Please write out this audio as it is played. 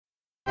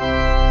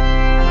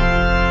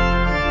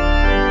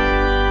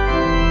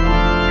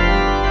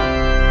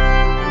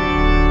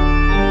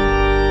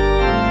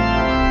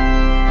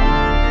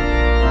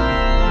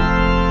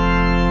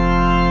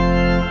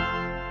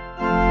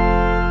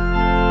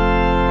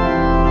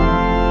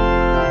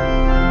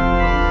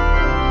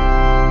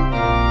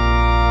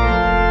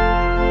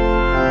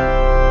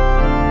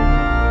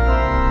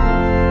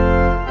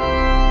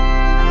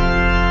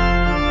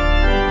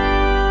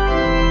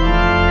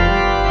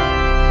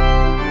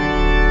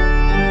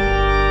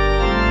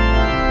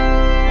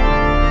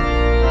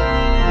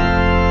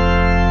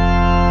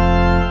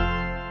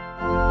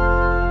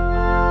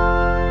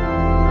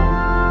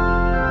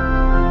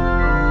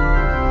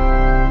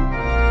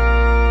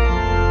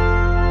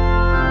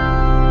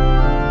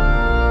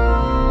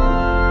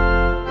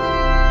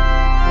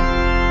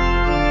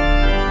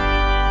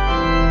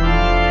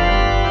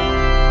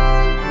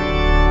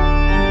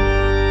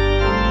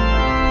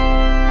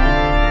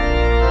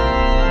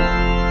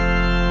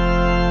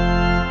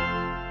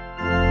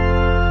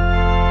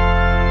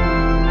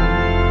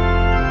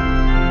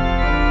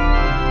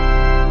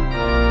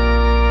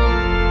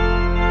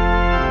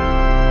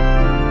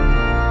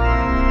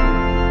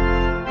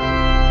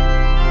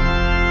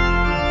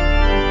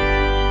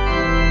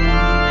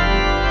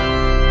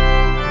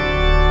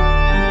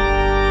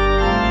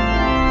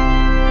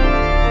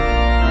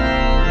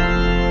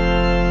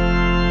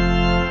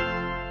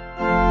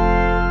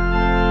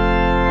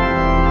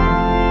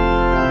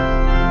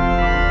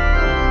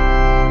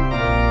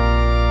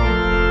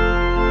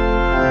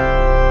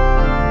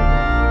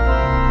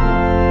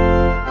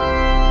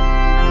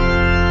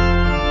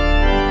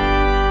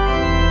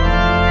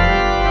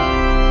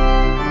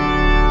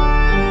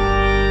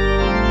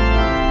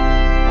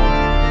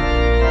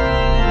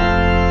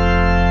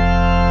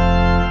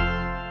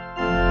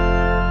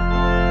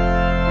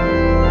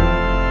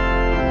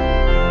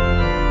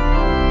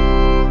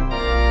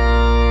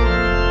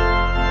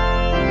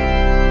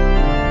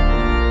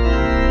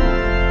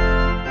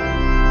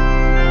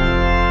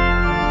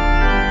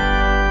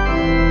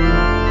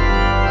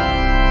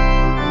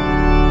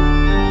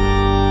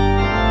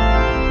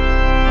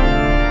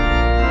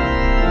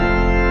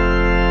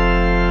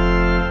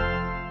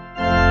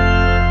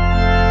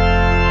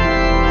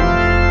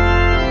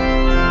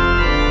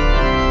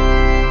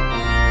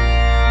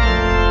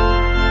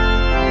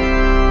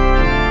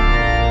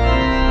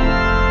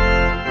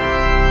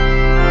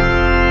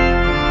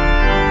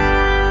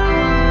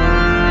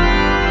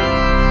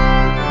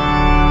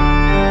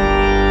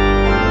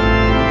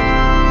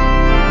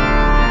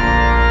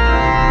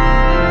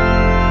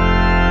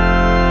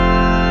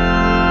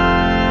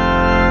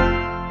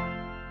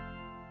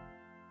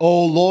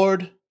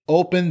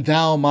Open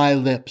thou my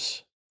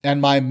lips,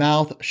 and my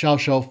mouth shall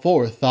show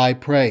forth thy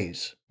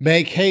praise.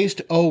 Make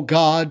haste, O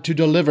God, to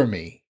deliver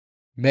me.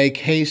 Make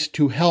haste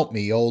to help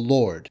me, O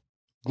Lord.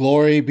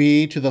 Glory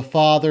be to the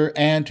Father,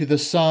 and to the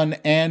Son,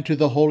 and to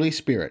the Holy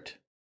Spirit,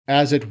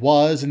 as it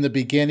was in the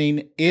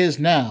beginning, is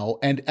now,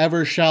 and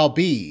ever shall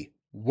be,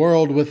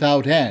 world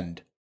without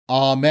end.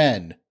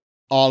 Amen.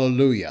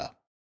 Alleluia.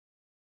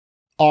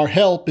 Our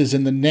help is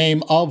in the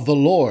name of the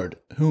Lord,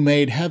 who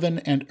made heaven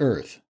and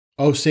earth.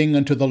 O sing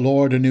unto the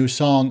Lord a new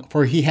song,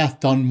 for he hath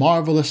done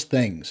marvelous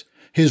things.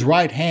 His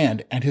right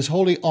hand and his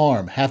holy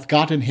arm hath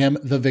gotten him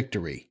the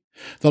victory.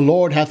 The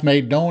Lord hath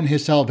made known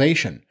his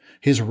salvation.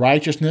 His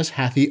righteousness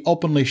hath he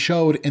openly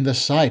showed in the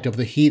sight of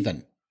the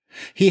heathen.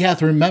 He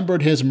hath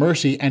remembered his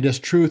mercy and his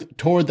truth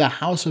toward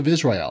the house of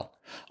Israel.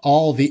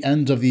 All the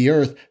ends of the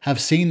earth have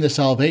seen the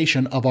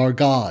salvation of our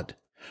God.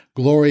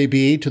 Glory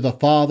be to the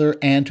Father,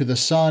 and to the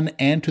Son,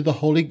 and to the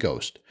Holy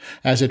Ghost,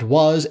 as it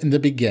was in the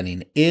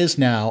beginning, is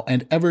now,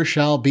 and ever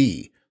shall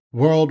be,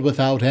 world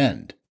without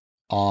end.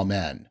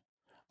 Amen.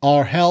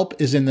 Our help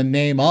is in the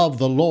name of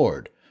the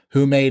Lord,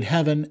 who made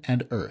heaven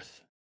and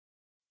earth.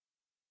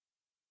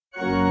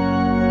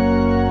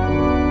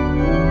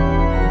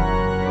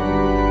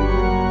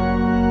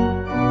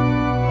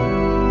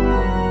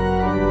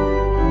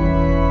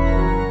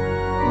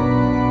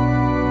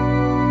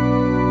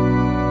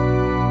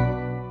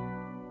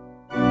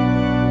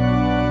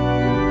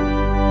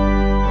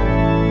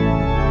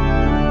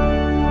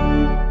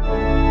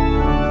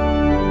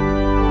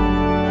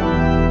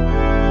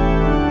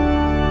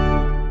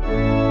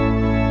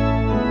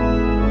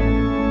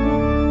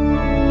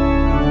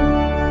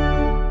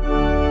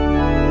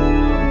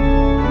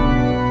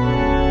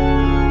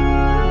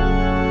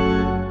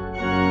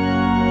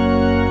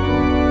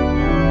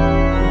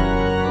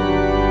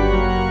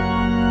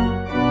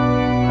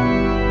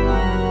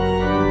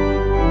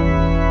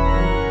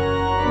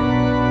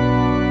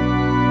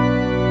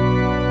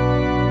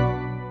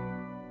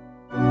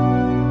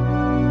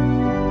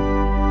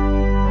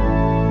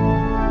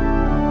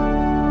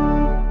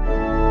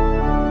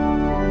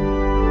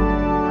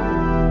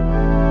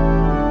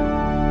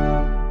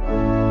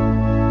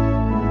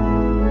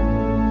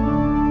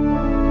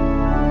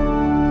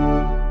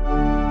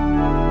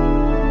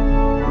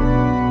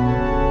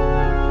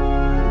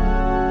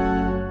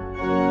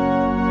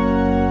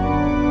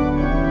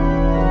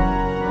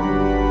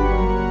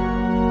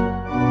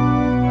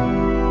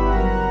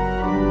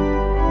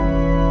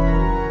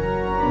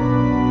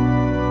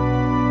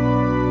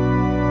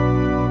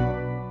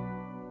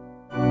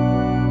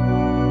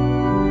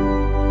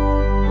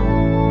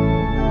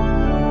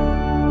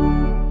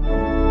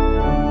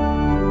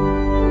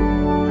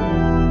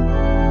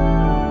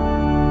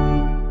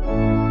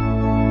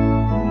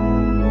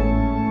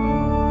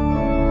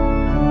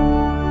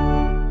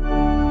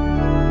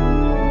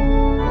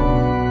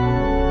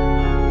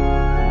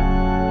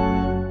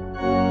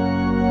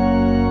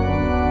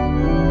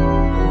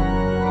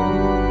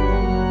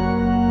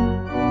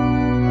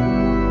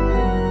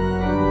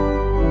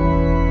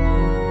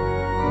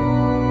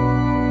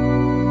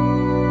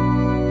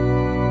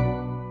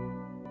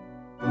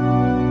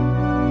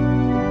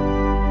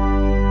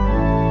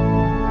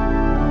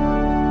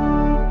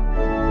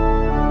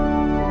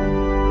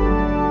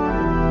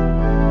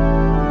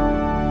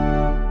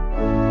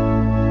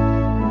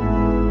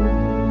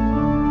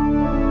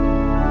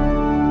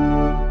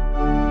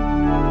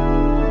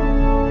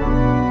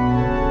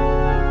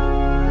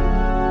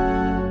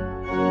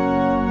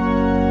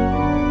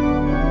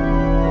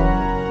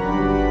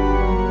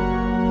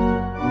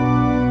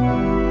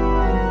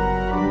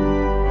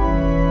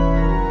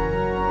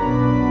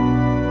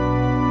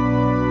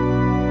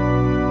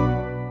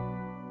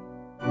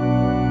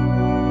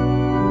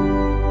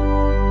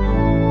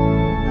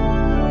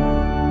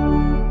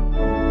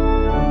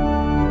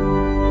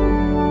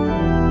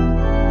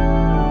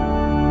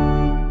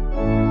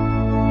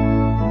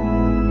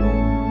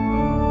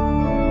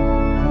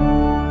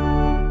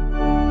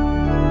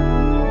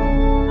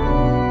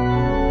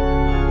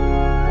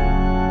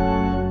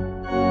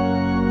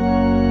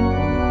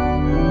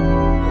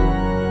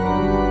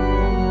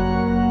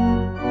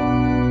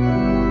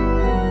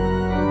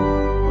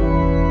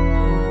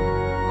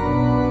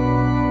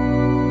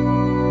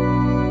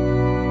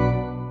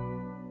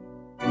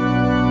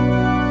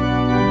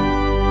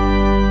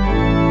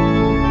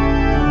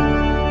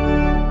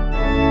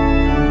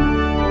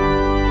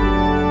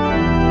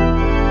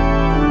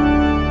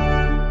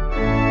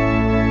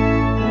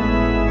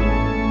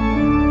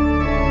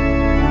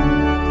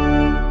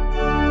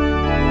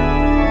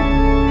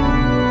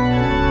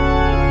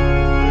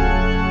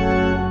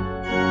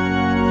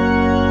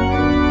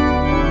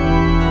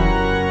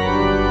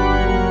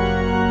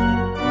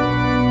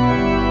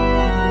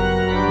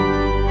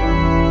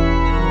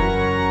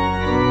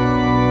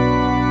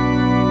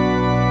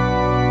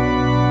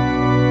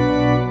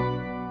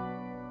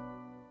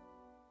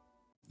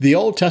 The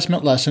Old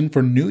Testament lesson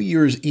for New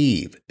Year's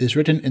Eve is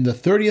written in the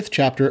 30th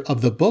chapter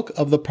of the book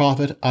of the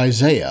prophet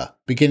Isaiah,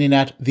 beginning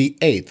at the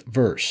 8th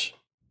verse.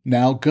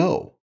 Now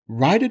go,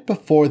 Write it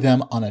before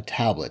them on a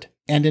tablet,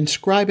 and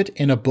inscribe it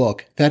in a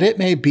book, that it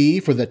may be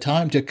for the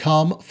time to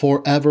come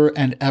forever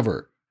and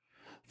ever.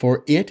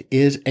 For it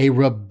is a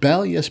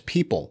rebellious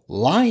people,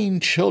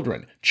 lying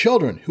children,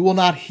 children who will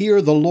not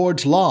hear the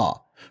Lord's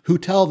law, who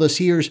tell the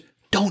seers,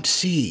 "Don't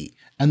see,"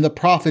 and the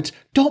prophets,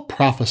 "Don't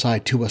prophesy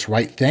to us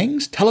right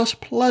things, tell us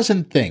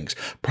pleasant things,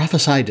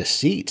 prophesy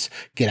deceits,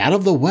 get out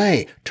of the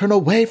way, turn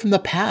away from the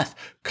path,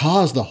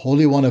 cause the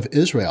Holy One of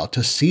Israel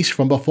to cease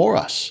from before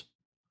us."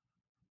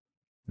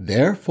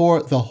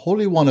 Therefore the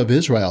Holy One of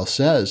Israel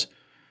says,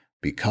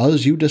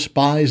 "Because you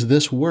despise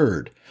this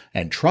word,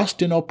 and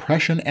trust in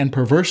oppression and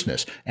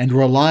perverseness, and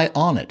rely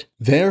on it,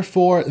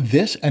 therefore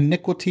this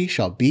iniquity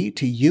shall be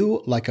to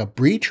you like a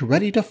breach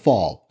ready to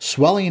fall,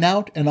 swelling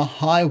out in a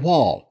high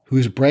wall,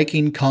 whose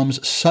breaking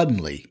comes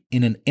suddenly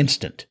in an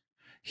instant.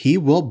 He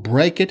will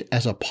break it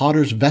as a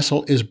potter's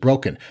vessel is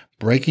broken,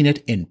 breaking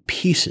it in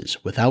pieces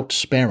without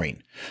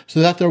sparing,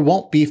 so that there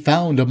won't be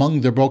found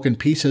among the broken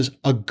pieces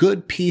a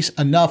good piece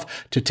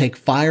enough to take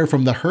fire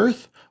from the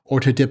hearth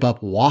or to dip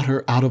up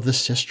water out of the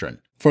cistern.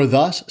 For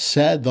thus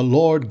said the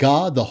Lord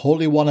God, the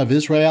Holy One of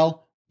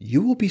Israel,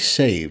 you will be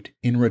saved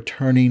in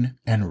returning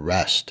and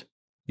rest.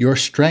 Your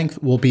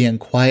strength will be in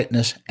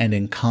quietness and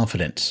in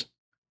confidence.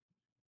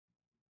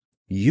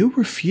 You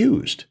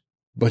refused,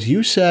 but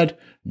you said,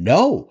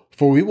 "No,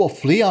 for we will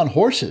flee on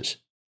horses."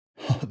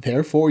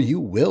 Therefore you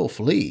will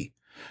flee.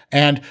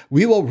 And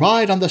we will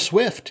ride on the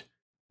swift.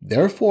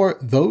 Therefore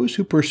those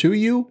who pursue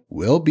you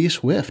will be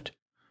swift.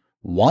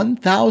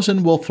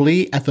 1,000 will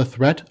flee at the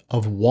threat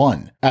of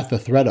one. At the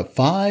threat of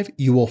 5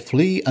 you will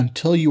flee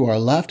until you are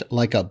left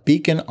like a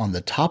beacon on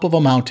the top of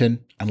a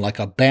mountain and like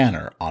a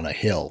banner on a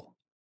hill.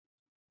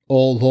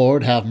 O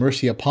Lord, have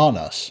mercy upon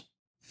us.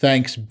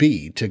 Thanks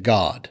be to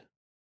God.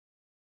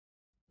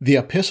 The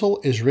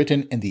epistle is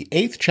written in the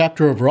 8th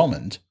chapter of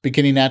Romans,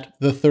 beginning at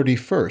the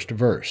 31st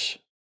verse.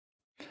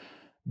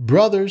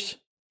 Brothers,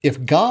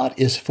 if God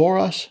is for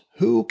us,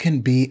 who can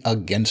be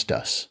against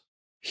us?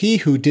 He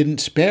who didn't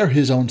spare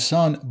his own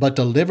son, but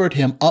delivered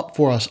him up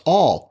for us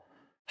all,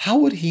 how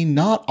would he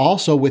not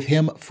also with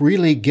him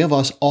freely give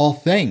us all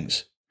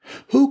things?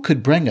 Who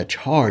could bring a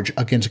charge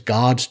against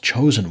God's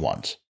chosen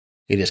ones?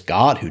 It is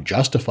God who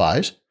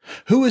justifies.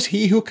 Who is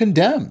he who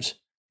condemns?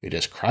 It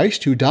is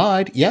Christ who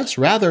died, yes,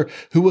 rather,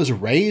 who was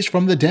raised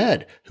from the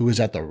dead, who is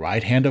at the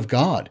right hand of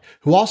God,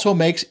 who also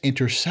makes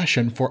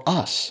intercession for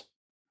us.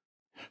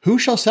 Who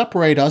shall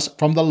separate us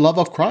from the love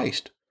of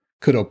Christ?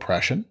 Could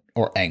oppression,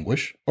 or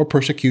anguish, or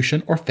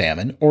persecution, or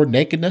famine, or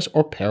nakedness,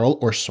 or peril,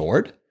 or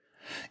sword?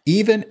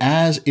 Even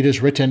as it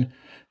is written,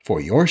 "For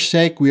your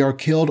sake we are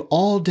killed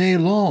all day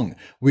long,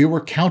 we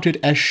were counted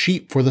as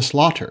sheep for the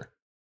slaughter."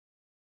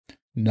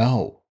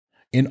 No,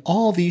 in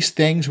all these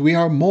things we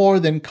are more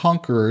than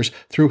conquerors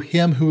through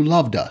him who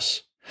loved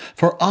us.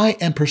 For I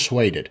am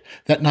persuaded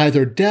that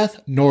neither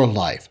death nor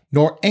life,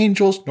 nor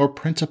angels nor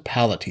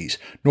principalities,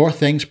 nor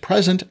things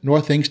present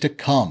nor things to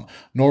come,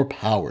 nor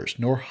powers,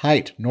 nor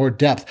height, nor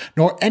depth,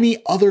 nor any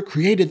other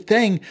created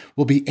thing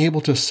will be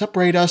able to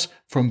separate us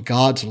from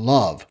God's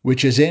love,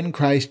 which is in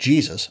Christ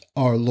Jesus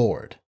our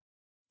Lord.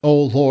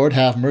 O Lord,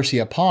 have mercy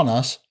upon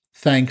us.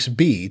 Thanks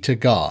be to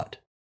God.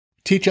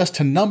 Teach us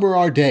to number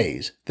our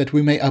days, that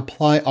we may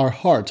apply our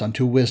hearts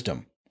unto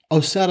wisdom. O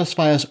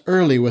satisfy us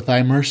early with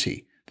thy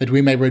mercy, that we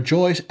may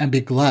rejoice and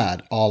be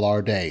glad all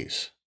our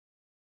days.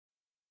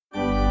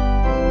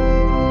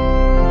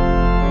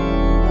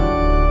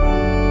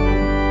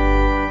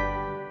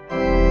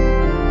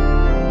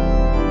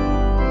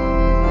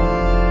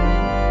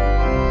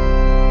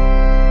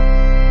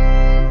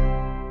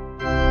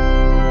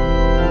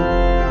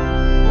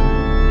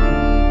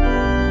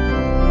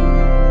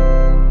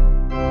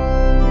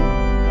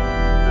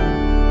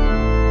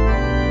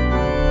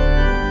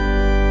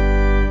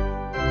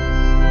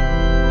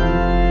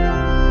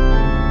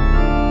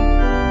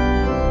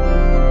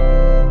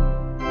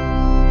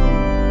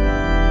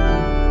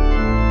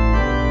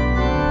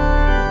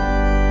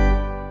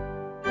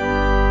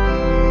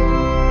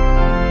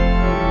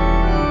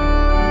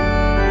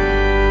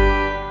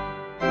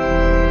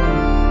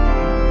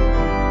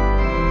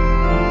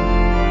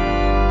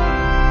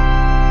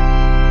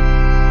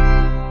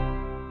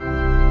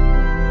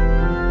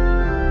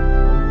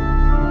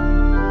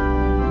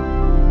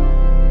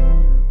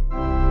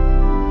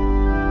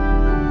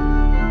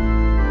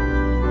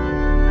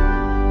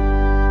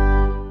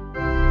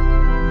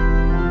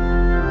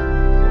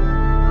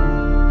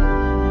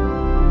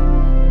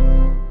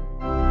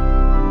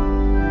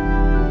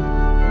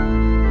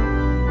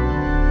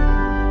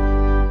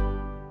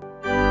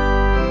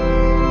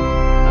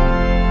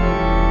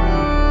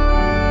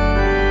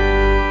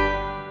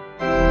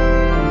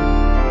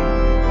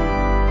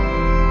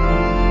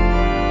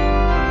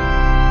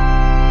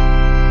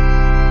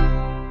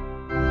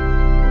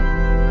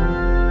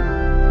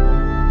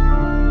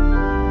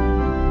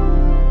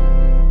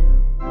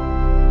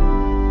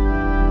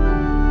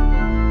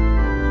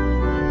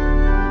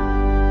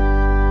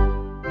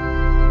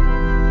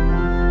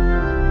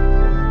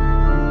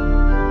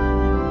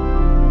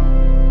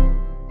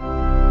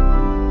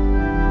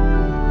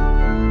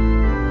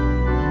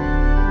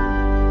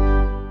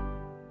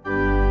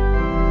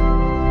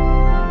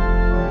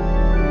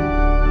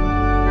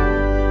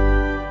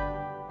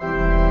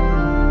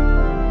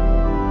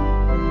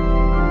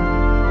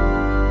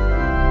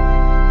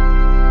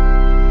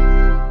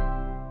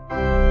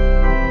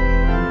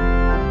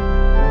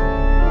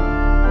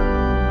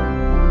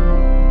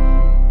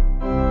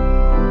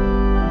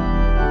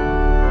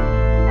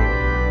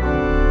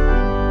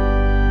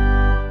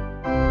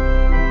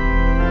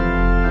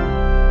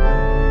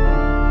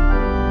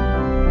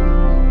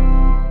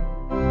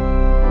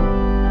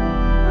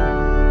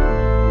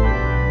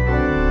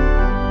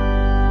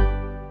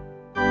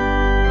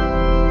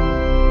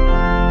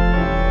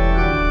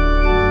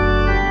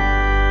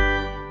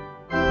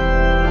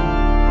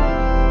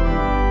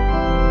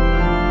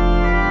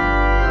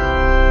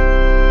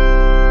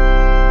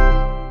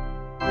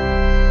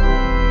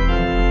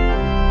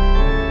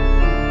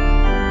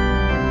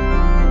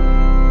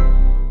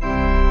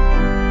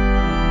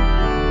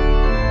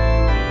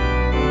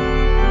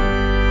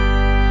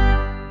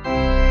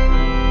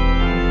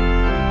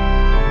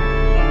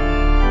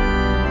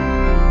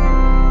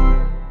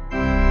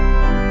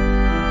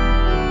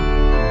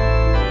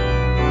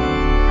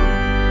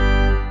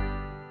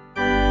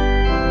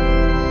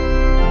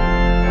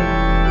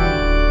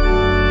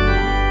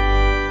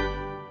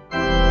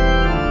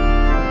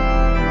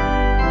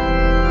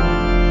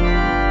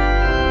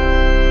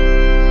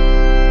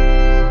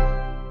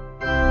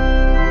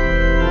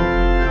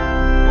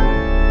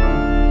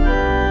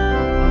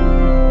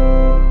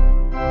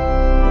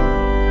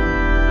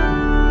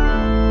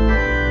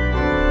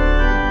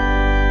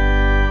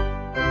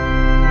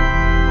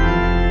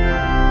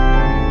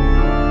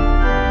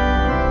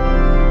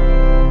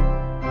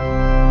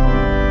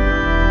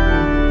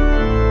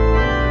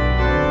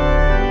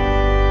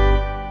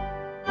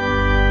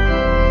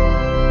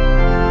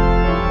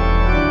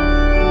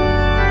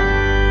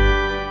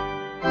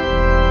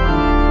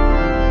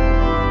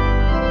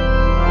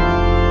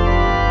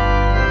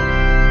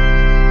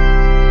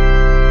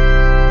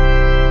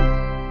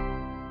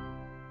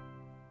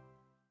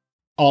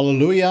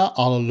 Alleluia,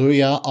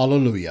 alleluia,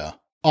 alleluia.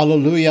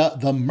 Alleluia,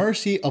 the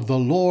mercy of the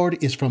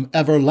Lord is from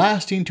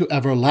everlasting to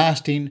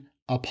everlasting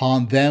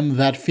upon them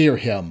that fear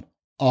him.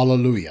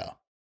 Alleluia.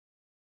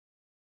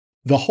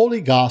 The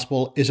Holy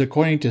Gospel is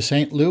according to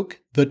St.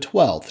 Luke, the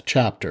 12th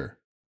chapter.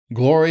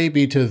 Glory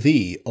be to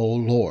thee, O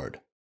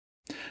Lord.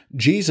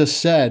 Jesus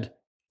said,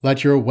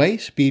 "Let your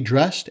waists be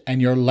dressed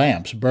and your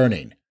lamps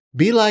burning.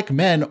 Be like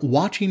men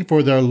watching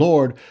for their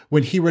Lord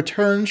when he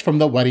returns from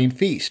the wedding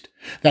feast,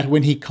 that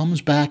when he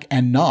comes back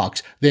and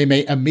knocks, they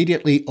may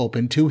immediately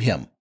open to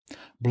him.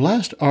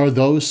 Blessed are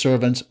those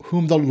servants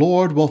whom the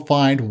Lord will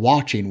find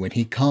watching when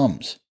he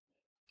comes.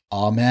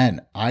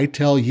 Amen. I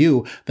tell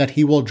you that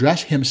he will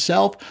dress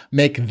himself,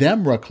 make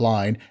them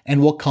recline,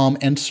 and will come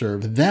and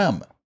serve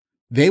them.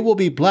 They will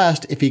be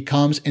blessed if he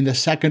comes in the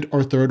second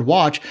or third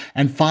watch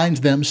and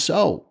finds them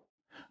so.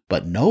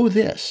 But know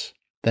this,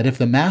 that if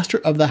the master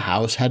of the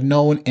house had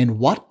known in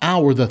what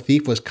hour the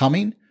thief was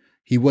coming,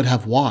 he would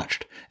have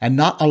watched and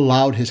not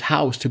allowed his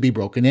house to be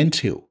broken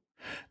into.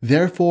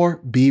 Therefore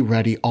be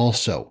ready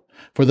also,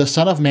 for the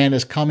Son of Man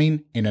is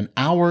coming in an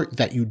hour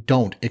that you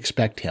don't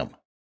expect him."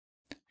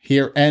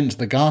 Here ends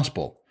the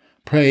Gospel.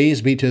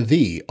 Praise be to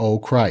thee, O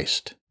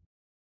Christ.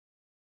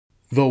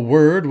 The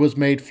Word was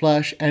made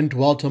flesh and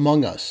dwelt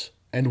among us,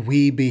 and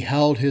we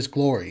beheld his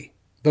glory,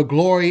 the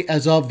glory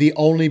as of the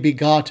only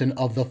begotten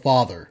of the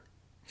Father,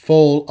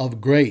 full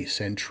of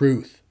grace and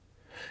truth.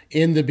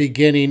 In the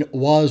beginning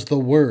was the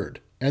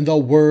Word, and the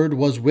Word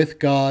was with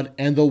God,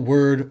 and the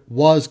Word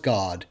was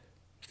God,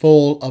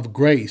 full of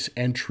grace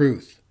and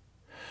truth.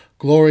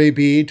 Glory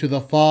be to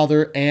the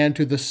Father, and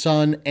to the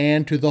Son,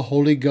 and to the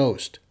Holy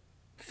Ghost,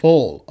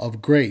 full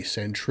of grace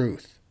and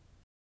truth.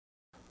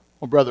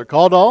 Well, Brother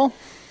Caldwell,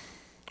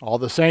 all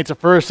the saints of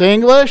First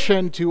English,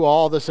 and to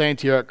all the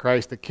saints here at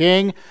Christ the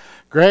King,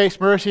 grace,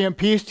 mercy, and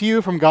peace to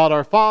you from God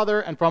our Father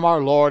and from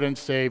our Lord and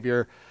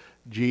Savior,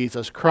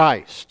 Jesus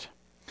Christ.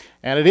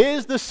 And it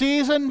is the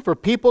season for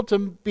people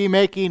to be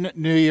making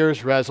New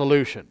Year's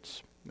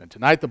resolutions. And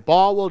tonight the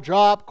ball will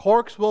drop,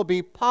 corks will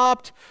be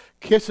popped,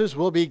 kisses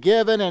will be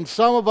given, and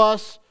some of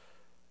us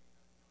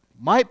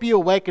might be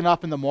awake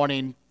enough in the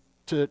morning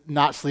to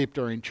not sleep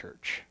during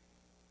church,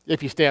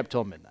 if you stay up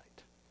till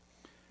midnight.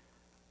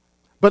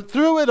 But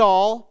through it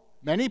all,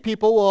 many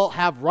people will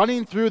have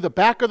running through the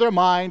back of their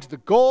minds the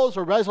goals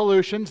or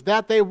resolutions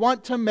that they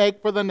want to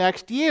make for the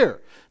next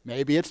year.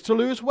 Maybe it's to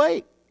lose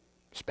weight,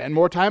 spend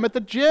more time at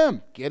the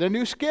gym, get a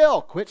new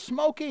skill, quit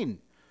smoking.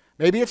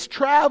 Maybe it's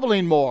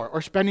traveling more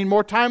or spending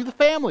more time with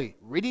the family,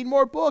 reading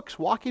more books,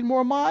 walking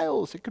more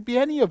miles. It could be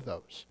any of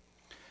those.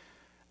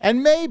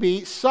 And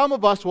maybe some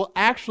of us will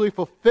actually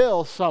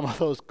fulfill some of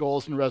those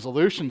goals and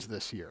resolutions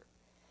this year,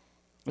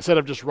 instead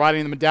of just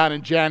writing them down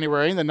in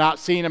January and then not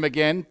seeing them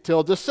again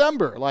till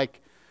December,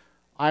 like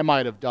I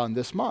might have done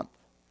this month.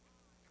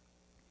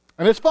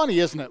 And it's funny,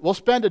 isn't it? We'll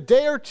spend a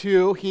day or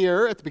two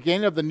here at the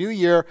beginning of the new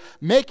year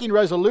making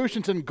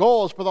resolutions and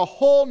goals for the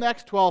whole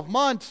next 12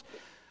 months.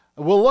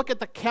 We'll look at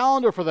the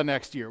calendar for the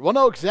next year. We'll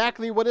know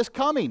exactly what is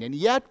coming. And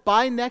yet,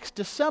 by next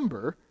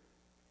December,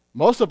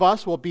 most of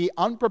us will be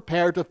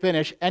unprepared to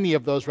finish any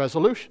of those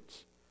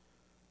resolutions.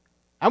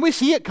 And we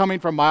see it coming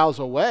from miles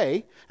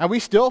away, and we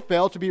still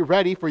fail to be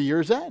ready for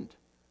year's end.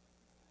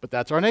 But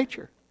that's our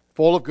nature,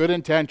 full of good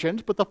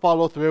intentions, but the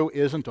follow-through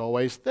isn't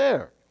always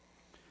there.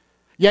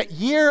 Yet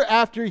year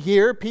after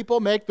year,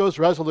 people make those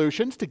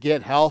resolutions to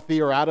get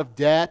healthy or out of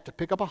debt, to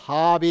pick up a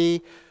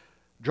hobby,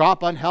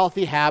 drop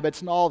unhealthy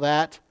habits and all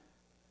that.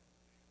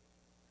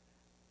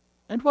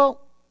 And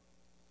well,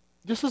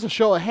 just as a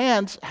show of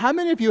hands, how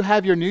many of you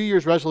have your New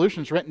Year's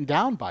resolutions written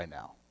down by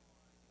now?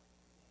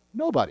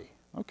 Nobody.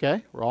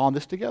 Okay, we're all on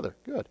this together.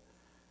 Good.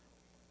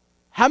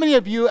 How many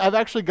of you have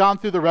actually gone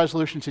through the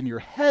resolutions in your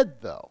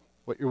head, though,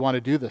 what you want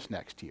to do this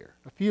next year?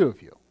 A few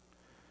of you.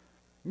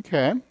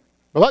 Okay.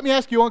 But let me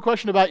ask you one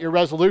question about your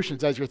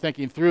resolutions as you're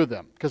thinking through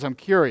them, because I'm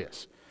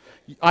curious.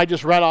 I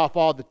just read off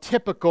all the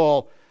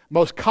typical,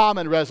 most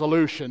common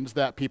resolutions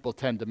that people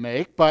tend to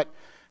make, but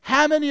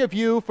how many of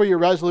you, for your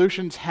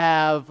resolutions,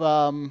 have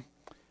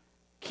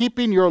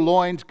keeping your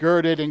loins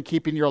girded and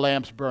keeping your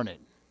lamps burning?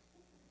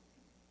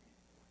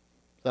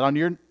 Is that on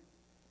your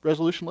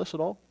resolution list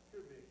at all?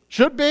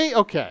 Should be?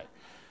 Okay.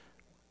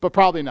 But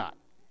probably not.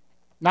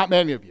 Not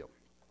many of you.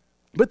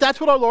 But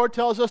that's what our Lord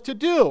tells us to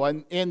do.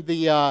 And in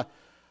the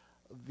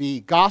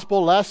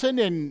gospel lesson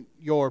in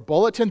your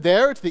bulletin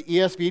there, it's the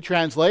ESV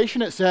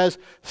translation, it says,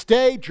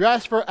 "Stay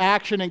dressed for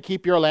action and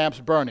keep your lamps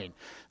burning."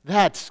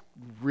 That's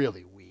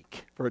really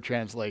weak for a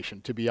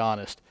translation, to be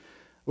honest.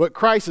 What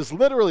Christ is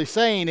literally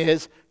saying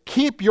is,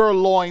 keep your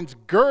loins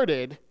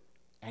girded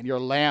and your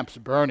lamps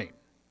burning.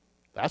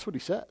 That's what he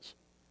says.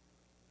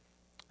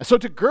 And so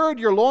to gird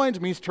your loins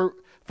means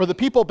for the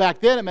people back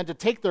then, it meant to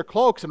take their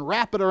cloaks and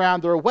wrap it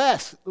around their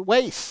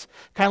waists,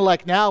 kind of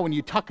like now when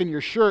you tuck in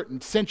your shirt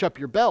and cinch up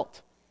your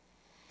belt.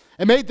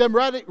 It made them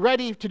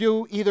ready to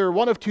do either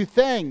one of two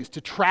things: to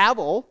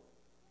travel,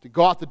 to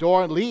go out the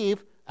door and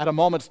leave at a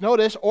moment's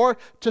notice, or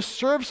to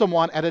serve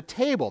someone at a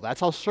table.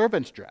 That's how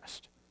servants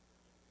dressed.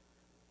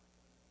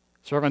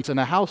 Servants in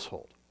a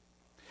household.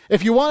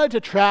 If you wanted to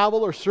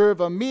travel or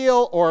serve a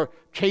meal or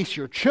chase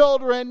your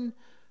children,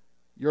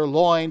 your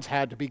loins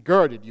had to be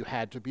girded. You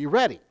had to be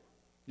ready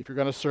if you're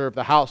going to serve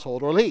the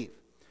household or leave.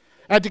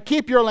 And to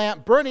keep your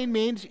lamp burning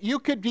means you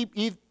could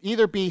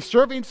either be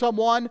serving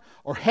someone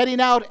or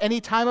heading out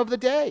any time of the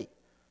day.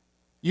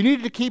 You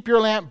needed to keep your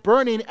lamp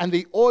burning and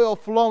the oil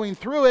flowing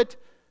through it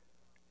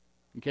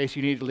in case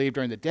you needed to leave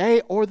during the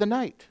day or the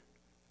night.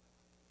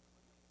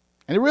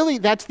 And really,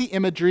 that's the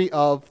imagery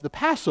of the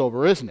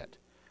Passover, isn't it?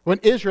 When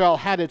Israel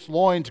had its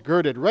loins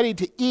girded, ready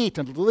to eat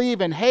and to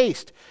leave in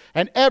haste.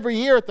 And every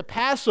year at the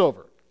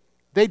Passover,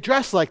 they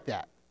dressed like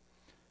that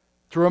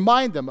to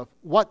remind them of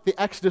what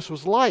the Exodus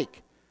was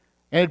like.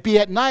 And it'd be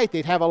at night,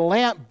 they'd have a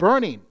lamp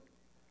burning.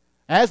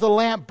 As the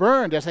lamp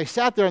burned, as they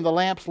sat there in the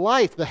lamp's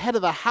light, the head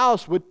of the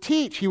house would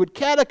teach, he would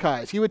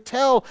catechize, he would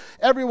tell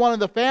everyone in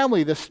the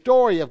family the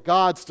story of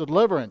God's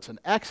deliverance and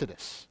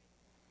Exodus.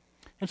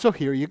 And so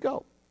here you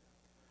go.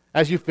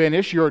 As you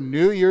finish your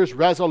New Year's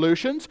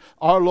resolutions,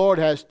 our Lord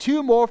has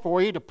two more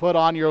for you to put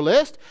on your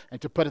list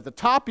and to put at the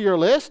top of your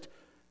list.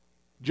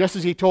 Just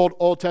as he told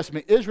Old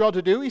Testament Israel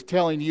to do, he's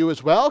telling you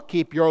as well,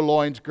 keep your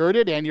loins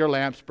girded and your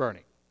lamps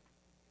burning.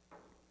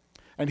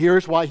 And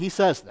here's why he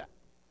says that.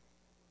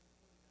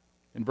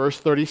 In verse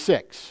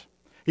 36,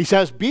 he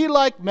says, be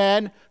like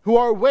men who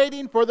are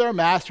waiting for their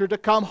master to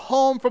come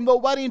home from the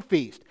wedding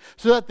feast,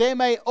 so that they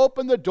may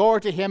open the door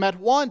to him at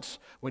once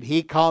when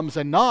he comes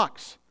and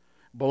knocks.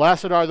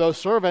 Blessed are those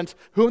servants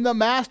whom the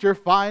master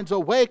finds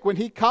awake when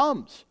he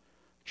comes.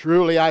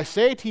 Truly I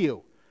say to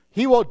you,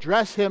 he will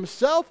dress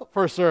himself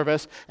for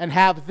service and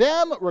have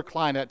them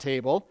recline at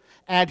table,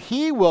 and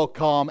he will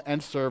come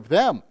and serve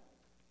them.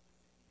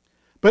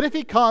 But if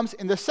he comes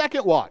in the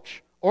second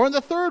watch or in the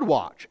third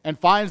watch and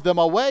finds them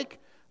awake,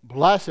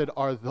 blessed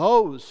are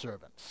those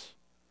servants.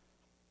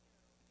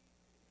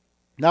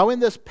 Now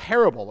in this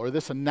parable or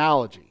this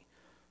analogy,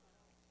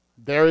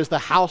 there is the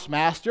house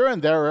master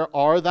and there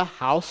are the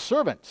house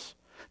servants.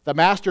 The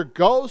master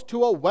goes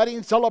to a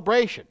wedding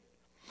celebration.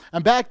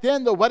 And back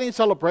then, the wedding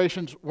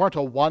celebrations weren't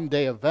a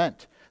one-day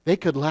event. They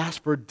could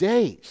last for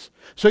days.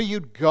 So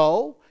you'd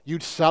go,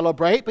 you'd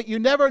celebrate, but you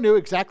never knew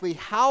exactly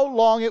how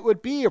long it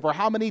would be or for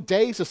how many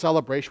days the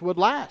celebration would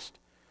last.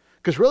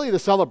 Because really the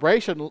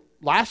celebration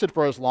lasted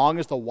for as long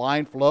as the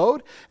wine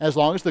flowed, and as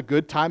long as the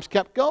good times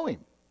kept going.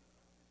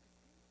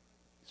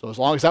 So as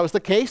long as that was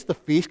the case, the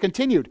feast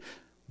continued.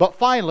 But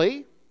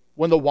finally,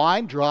 when the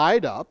wine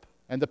dried up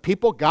and the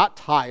people got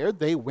tired,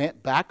 they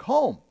went back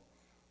home.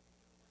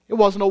 It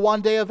wasn't a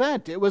one-day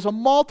event. It was a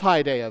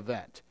multi-day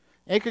event.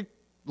 It could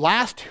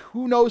last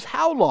who knows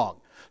how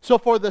long. So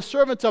for the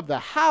servants of the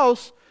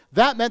house,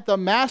 that meant the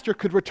master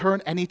could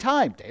return any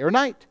time, day or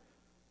night.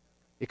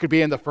 It could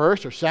be in the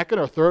first or second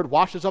or third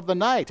watches of the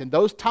night. And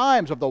those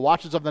times of the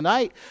watches of the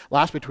night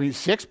last between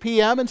 6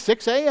 p.m. and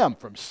 6 a.m.,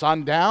 from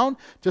sundown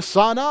to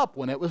sun up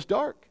when it was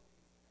dark.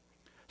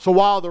 So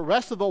while the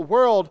rest of the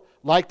world,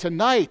 like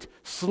tonight,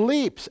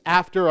 sleeps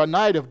after a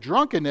night of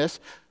drunkenness,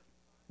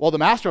 well, the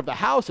master of the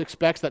house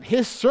expects that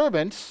his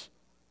servants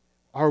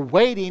are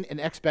waiting in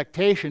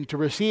expectation to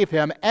receive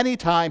him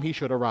anytime he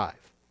should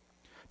arrive.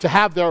 To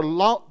have their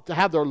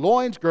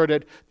loins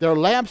girded, their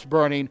lamps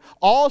burning,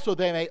 also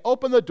they may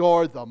open the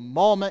door the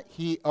moment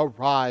he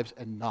arrives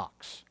and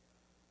knocks.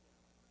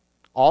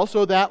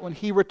 Also that when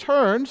he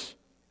returns,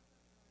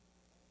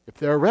 if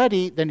they're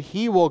ready, then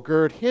he will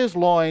gird his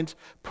loins,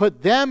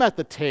 put them at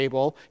the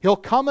table, he'll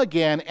come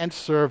again and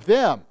serve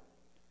them.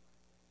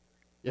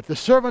 If the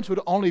servants would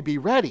only be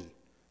ready,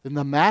 then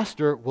the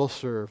master will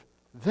serve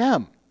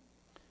them.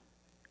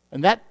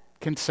 And that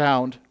can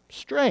sound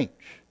strange.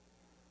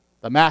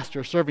 The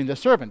master serving the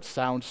servants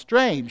sounds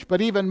strange, but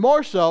even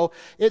more so,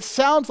 it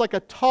sounds like a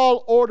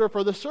tall order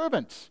for the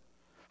servants.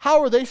 How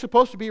are they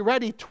supposed to be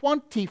ready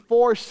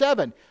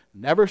 24/7?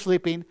 Never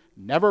sleeping,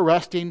 never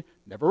resting,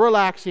 never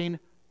relaxing,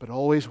 but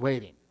always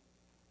waiting.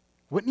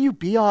 Wouldn't you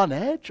be on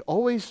edge,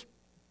 always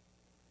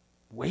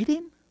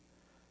waiting?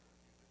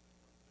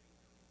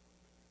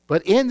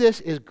 But in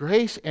this is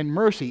grace and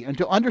mercy. And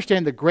to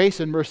understand the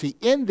grace and mercy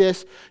in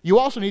this, you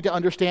also need to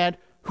understand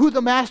who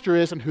the master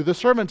is and who the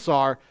servants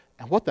are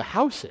and what the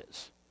house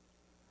is.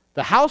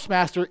 The house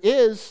master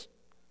is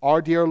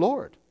our dear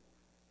Lord.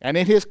 And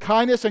in his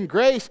kindness and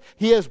grace,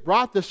 he has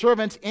brought the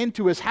servants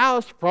into his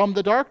house from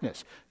the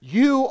darkness.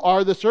 You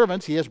are the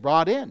servants he has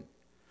brought in.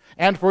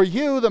 And for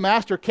you, the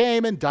master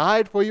came and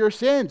died for your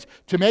sins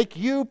to make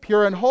you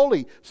pure and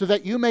holy so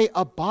that you may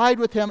abide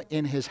with him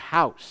in his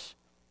house.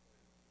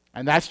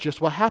 And that's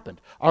just what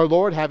happened. Our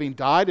Lord, having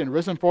died and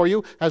risen for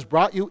you, has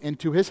brought you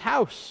into his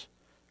house,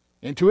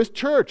 into his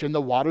church, in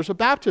the waters of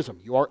baptism.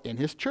 You are in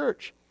his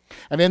church.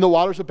 And in the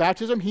waters of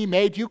baptism, he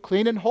made you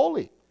clean and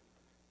holy.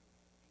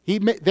 He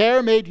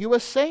there made you a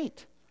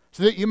saint,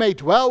 so that you may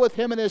dwell with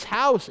him in his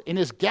house, in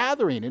his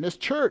gathering, in his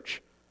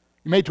church.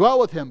 You may dwell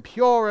with him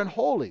pure and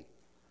holy.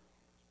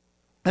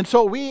 And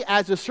so we,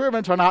 as the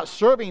servants, are not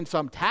serving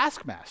some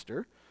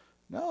taskmaster.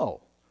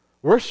 No.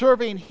 We're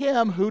serving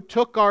him who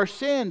took our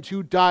sins,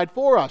 who died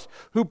for us,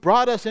 who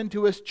brought us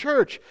into his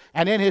church,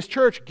 and in his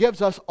church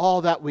gives us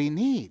all that we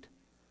need.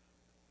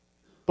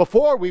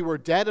 Before we were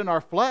dead in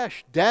our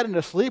flesh, dead and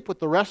asleep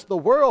with the rest of the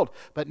world,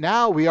 but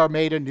now we are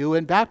made anew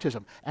in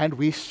baptism, and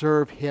we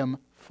serve him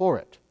for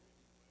it.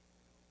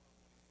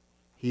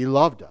 He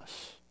loved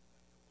us.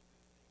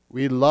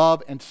 We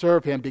love and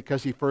serve him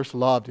because he first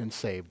loved and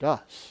saved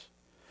us.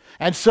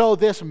 And so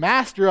this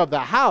master of the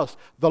house,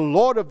 the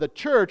Lord of the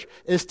church,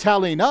 is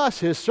telling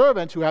us, his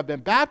servants who have been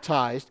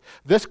baptized,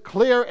 this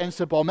clear and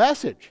simple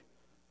message.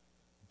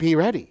 Be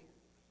ready.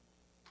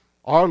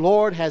 Our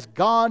Lord has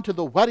gone to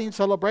the wedding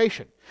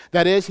celebration.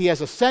 That is, he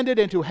has ascended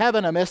into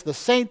heaven amidst the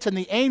saints and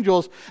the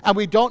angels, and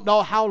we don't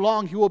know how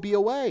long he will be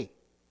away.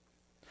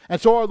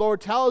 And so our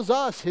Lord tells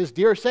us, his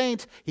dear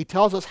saints, he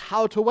tells us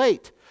how to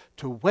wait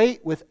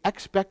with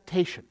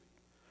expectation.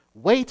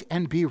 Wait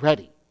and be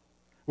ready,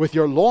 with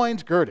your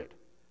loins girded.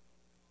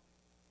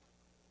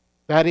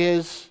 That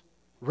is,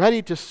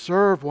 ready to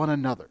serve one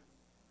another,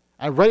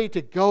 and ready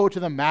to go to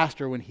the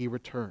Master when he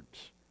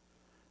returns.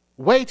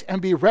 Wait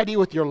and be ready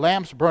with your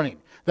lamps burning.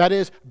 That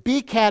is,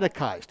 be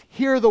catechized.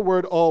 Hear the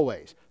word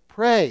always.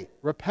 Pray,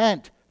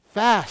 repent,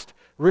 fast,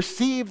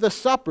 receive the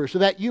supper so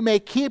that you may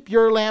keep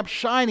your lamp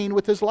shining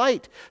with his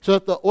light, so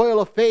that the oil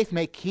of faith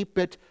may keep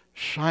it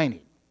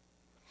shining.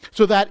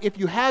 So that if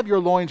you have your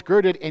loins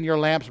girded and your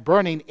lamps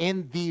burning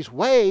in these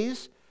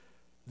ways,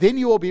 then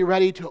you will be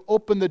ready to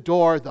open the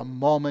door the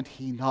moment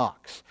he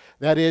knocks.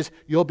 That is,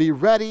 you'll be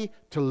ready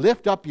to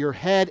lift up your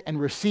head and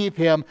receive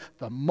him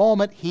the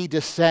moment he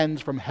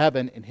descends from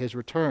heaven in his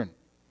return.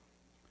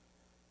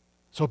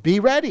 So be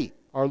ready,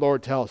 our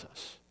Lord tells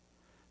us.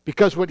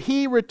 Because when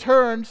he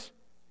returns,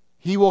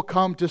 he will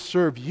come to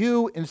serve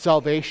you in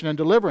salvation and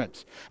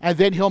deliverance. And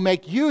then he'll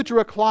make you to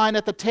recline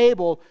at the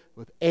table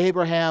with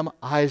Abraham,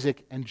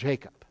 Isaac, and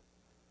Jacob.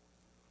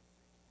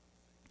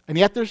 And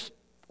yet there's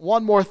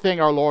one more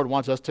thing our Lord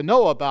wants us to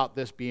know about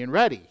this being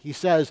ready. He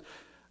says,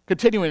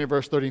 continuing in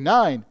verse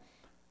 39,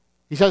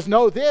 he says,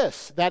 know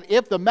this, that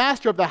if the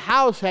master of the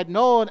house had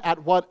known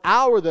at what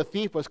hour the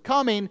thief was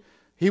coming,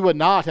 he would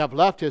not have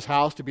left his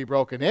house to be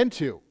broken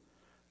into.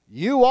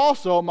 You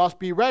also must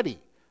be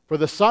ready, for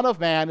the Son of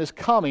Man is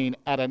coming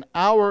at an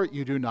hour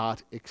you do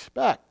not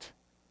expect.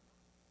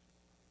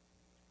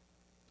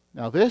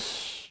 Now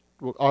this,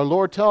 our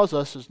Lord tells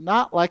us, is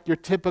not like your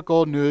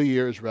typical New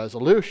Year's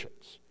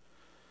resolutions.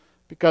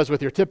 Because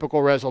with your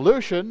typical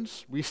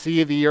resolutions, we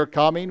see the year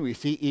coming, we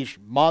see each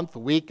month,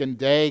 week, and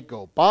day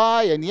go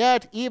by, and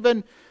yet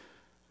even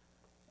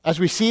as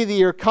we see the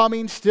year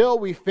coming, still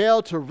we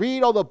fail to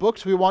read all the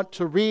books we want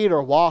to read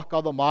or walk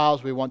all the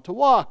miles we want to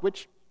walk,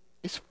 which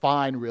is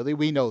fine, really.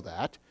 We know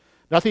that.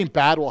 Nothing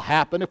bad will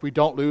happen if we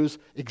don't lose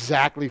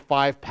exactly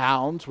 5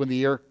 pounds when the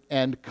year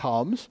end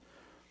comes.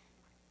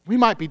 We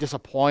might be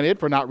disappointed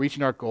for not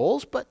reaching our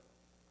goals, but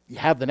you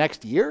have the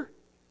next year.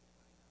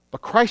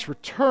 But Christ's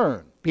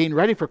return, being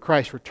ready for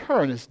Christ's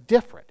return, is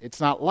different. It's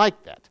not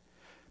like that.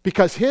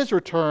 Because his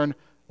return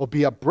will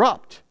be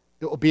abrupt.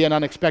 It will be an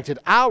unexpected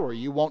hour.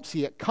 You won't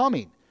see it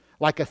coming,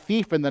 like a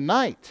thief in the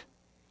night.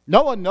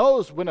 No one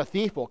knows when a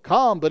thief will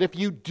come, but if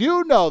you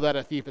do know that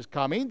a thief is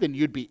coming, then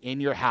you'd be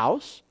in your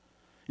house.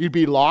 You'd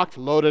be locked,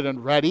 loaded,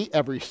 and ready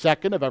every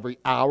second of every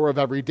hour of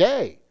every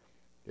day.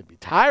 It'd be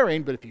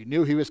tiring, but if you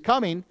knew he was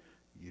coming,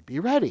 you'd be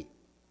ready.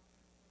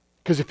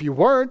 Because if you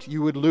weren't,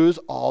 you would lose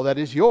all that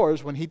is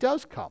yours when he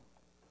does come.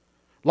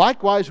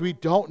 Likewise, we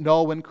don't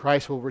know when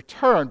Christ will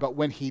return, but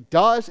when he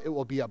does, it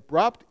will be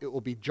abrupt, it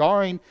will be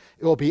jarring,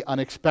 it will be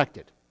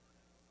unexpected.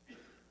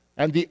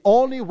 And the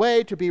only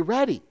way to be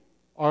ready,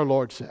 our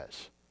Lord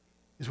says,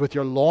 is with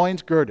your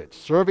loins girded,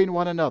 serving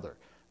one another,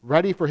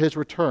 ready for his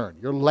return,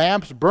 your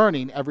lamps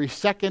burning every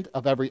second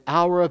of every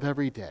hour of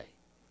every day.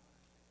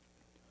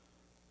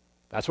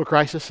 That's what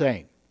Christ is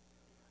saying.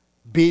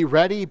 Be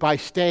ready by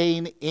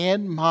staying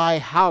in my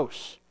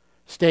house,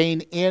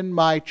 staying in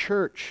my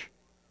church.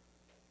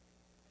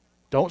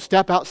 Don't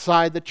step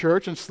outside the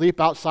church and sleep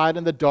outside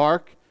in the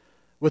dark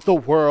with the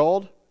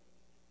world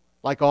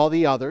like all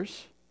the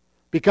others,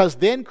 because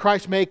then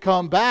Christ may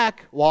come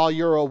back while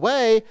you're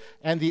away,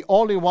 and the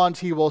only ones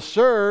he will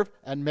serve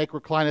and make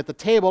recline at the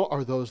table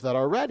are those that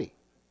are ready.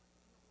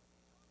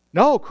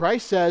 No,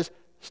 Christ says,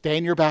 stay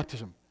in your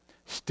baptism,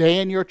 stay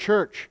in your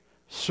church,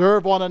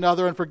 serve one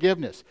another in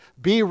forgiveness.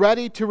 Be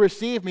ready to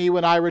receive me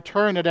when I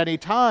return at any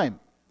time.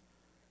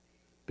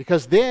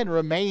 Because then,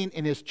 remaining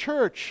in his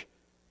church,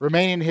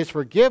 remaining in his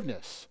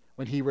forgiveness,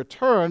 when he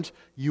returns,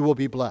 you will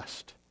be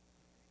blessed.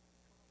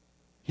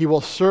 He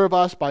will serve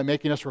us by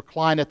making us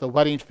recline at the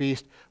wedding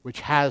feast,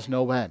 which has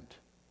no end.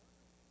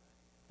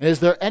 And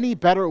is there any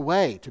better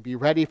way to be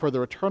ready for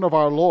the return of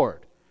our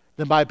Lord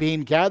than by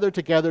being gathered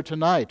together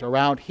tonight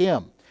around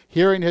him,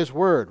 hearing his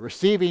word,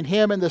 receiving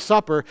him in the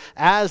supper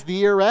as the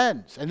year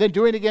ends, and then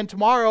doing it again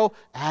tomorrow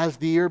as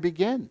the year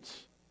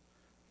begins?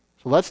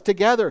 So let's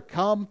together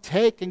come,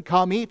 take, and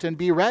come eat and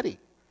be ready.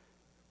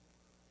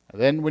 And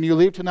then when you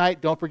leave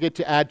tonight, don't forget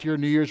to add to your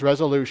New Year's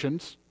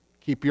resolutions,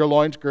 keep your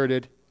loins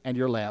girded and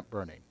your lamp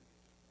burning.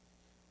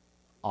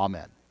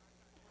 Amen.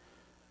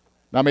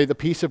 Now may the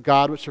peace of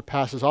God, which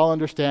surpasses all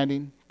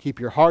understanding, keep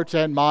your hearts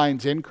and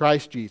minds in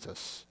Christ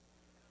Jesus.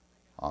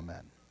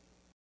 Amen.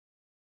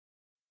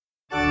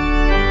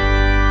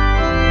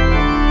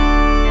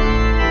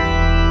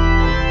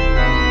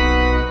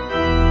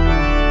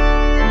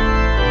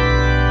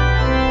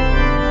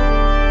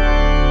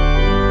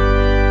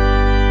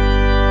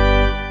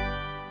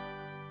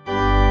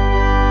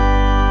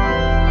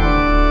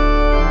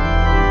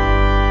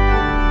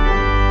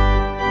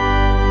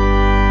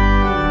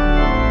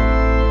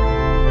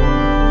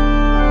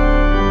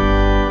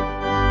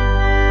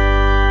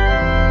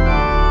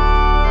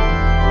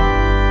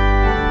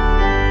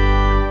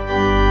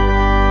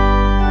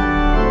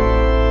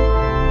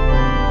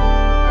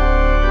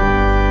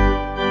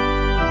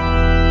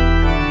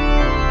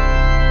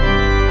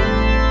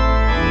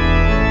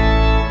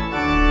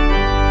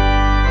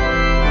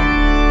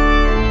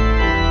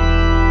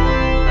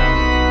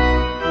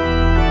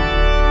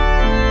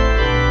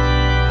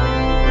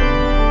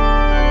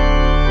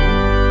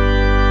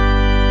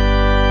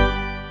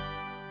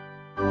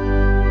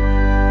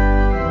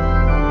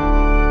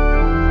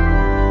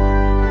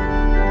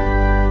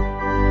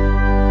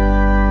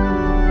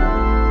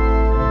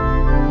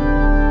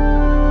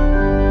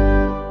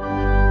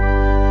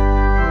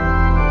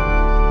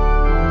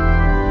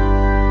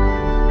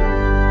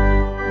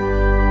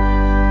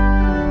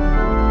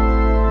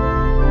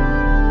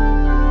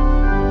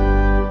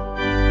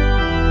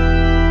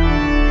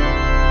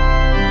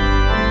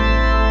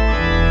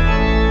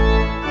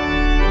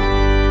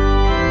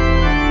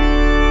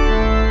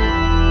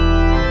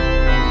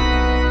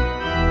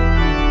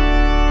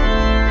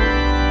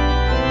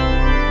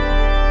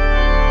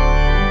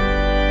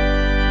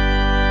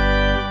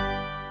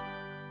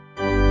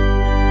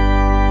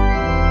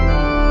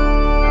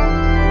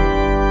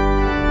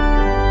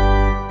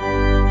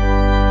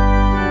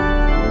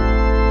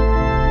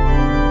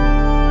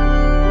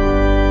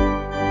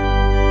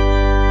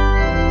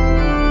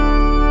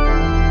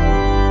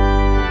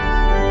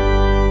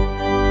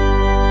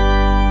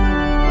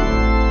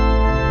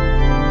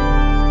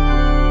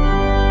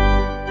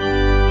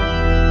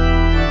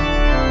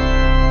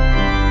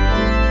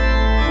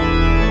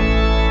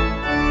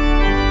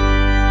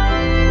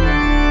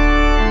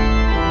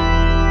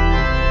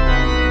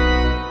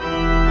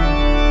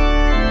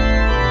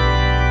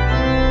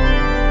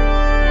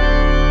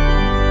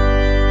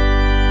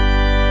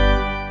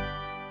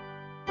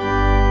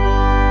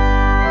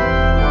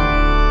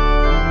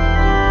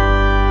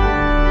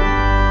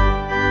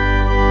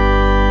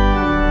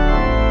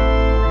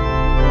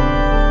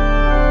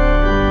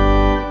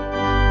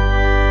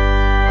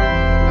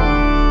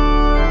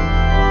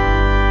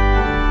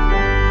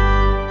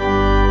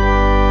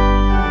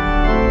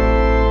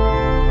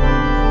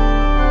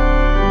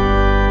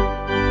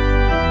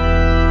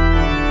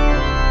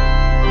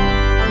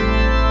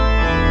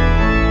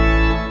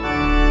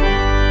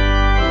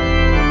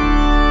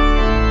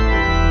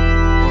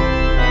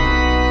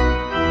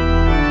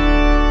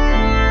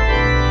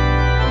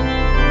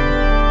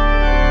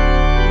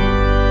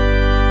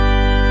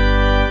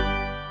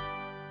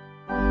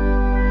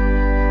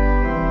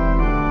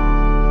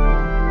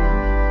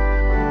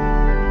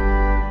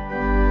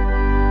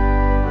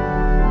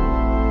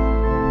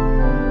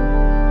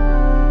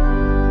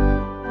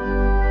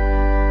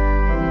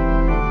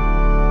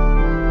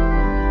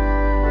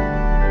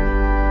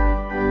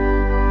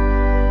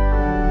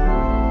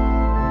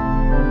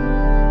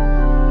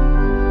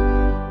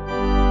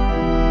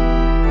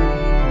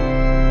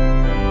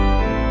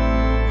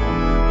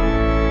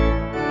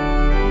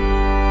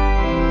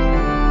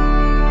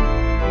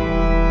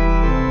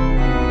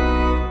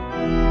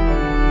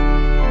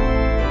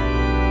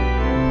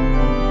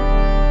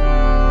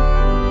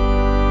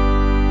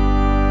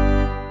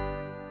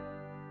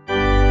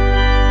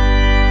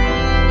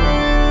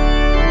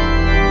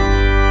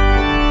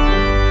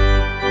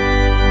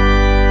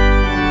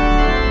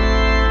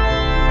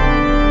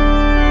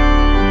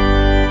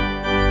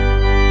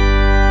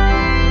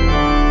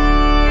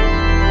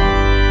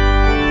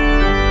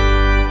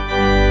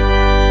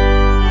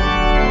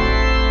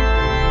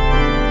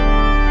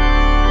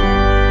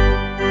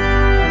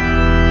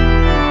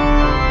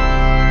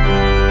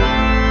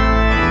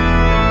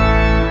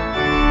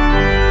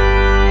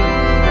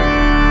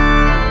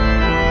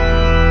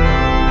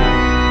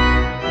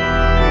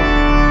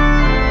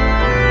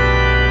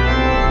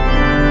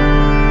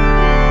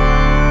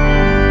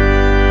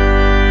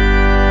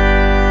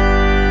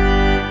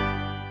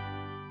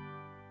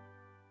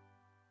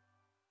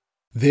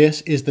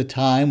 This is the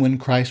time when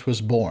Christ was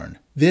born.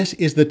 This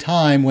is the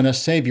time when a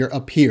Savior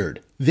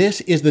appeared.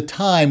 This is the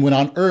time when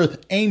on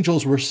earth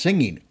angels were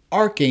singing,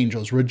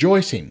 archangels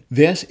rejoicing.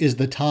 This is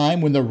the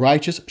time when the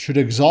righteous should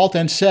exalt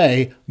and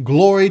say,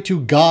 "Glory to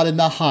God in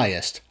the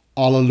highest.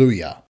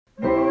 Alleluia."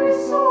 My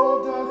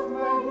soul doth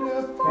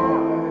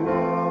magnify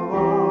the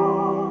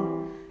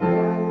Lord,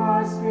 and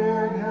my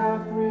spirit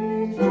hath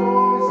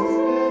rejoiced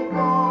in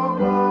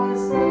God my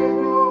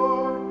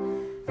Saviour.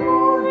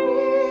 For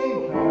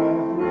he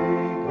hath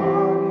regarded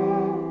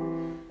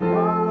the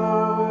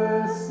low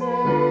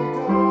estate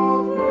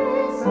of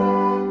his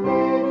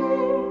handmaiden.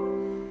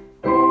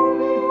 For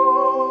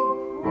behold,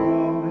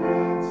 from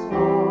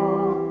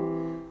henceforth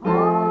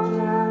all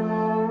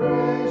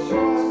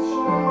generations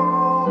shall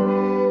call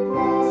me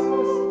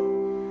blessed.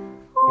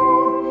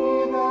 For he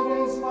that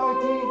is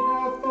mighty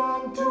hath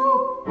done to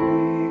me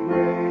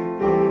great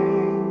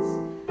things,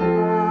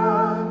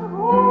 and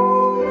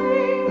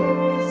holy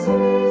is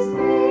his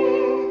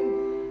name.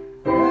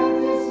 And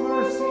his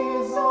mercy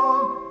is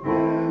on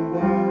them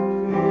that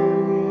fear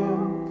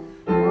him,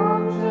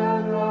 from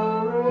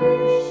generation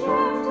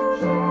to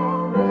generation.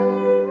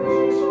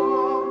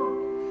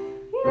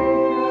 He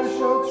has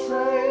showed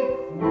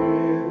strength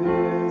with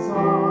his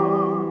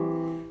arm.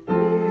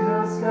 He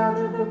has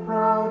scattered the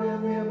proud in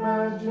the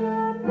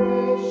imagination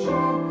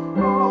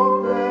of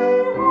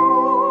their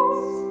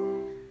hearts.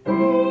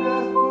 He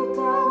hath put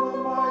down the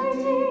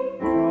mighty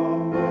from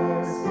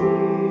their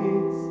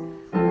seats,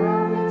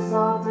 and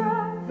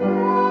exalted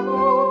them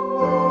of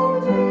low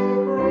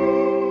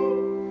degree.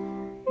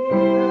 He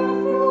hath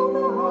filled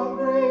the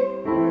hungry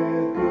with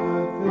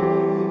good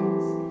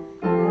things,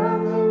 and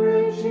the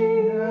rich he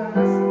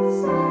hath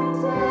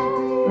sent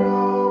empty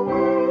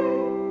away.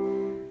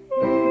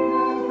 He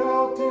hath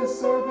helped his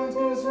servant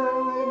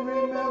Israel in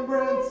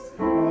remembrance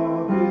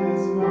of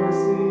his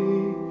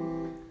mercy,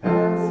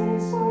 as he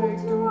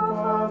spake to our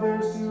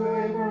fathers, to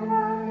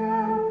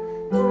Abraham,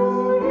 to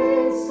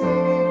his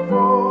seed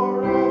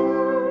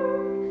forever.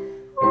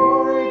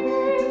 Glory be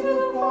to the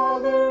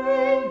Father,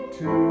 and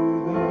to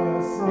the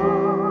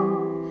Son,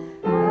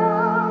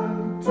 and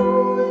to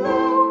the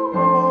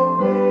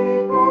Holy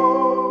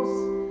Ghost,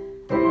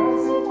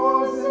 as it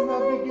was in the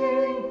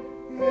beginning,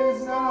 is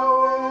now,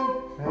 and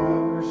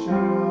ever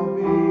shall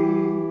be,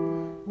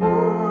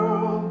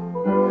 world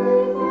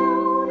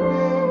without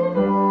end.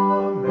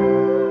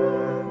 Amen.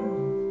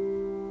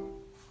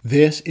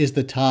 This is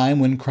the time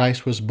when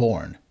Christ was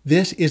born.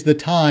 This is the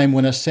time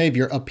when a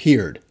Savior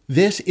appeared.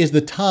 This is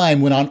the time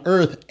when on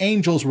earth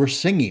angels were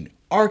singing,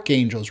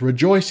 archangels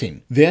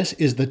rejoicing. This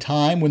is the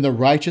time when the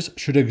righteous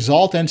should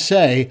exalt and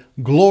say,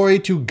 "Glory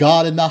to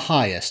God in the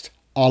highest.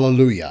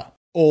 Alleluia."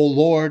 O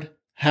Lord,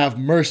 have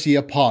mercy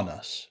upon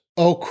us.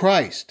 O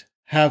Christ,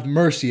 have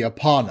mercy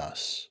upon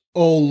us.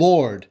 O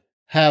Lord,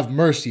 have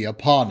mercy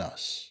upon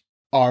us.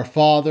 Our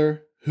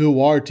Father, who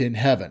art in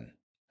heaven,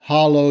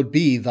 hallowed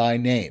be thy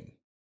name.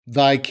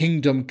 Thy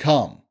kingdom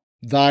come,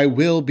 thy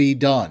will be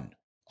done,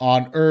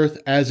 on earth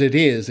as it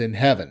is in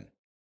heaven.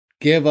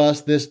 Give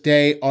us this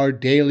day our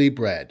daily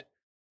bread,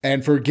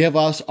 and forgive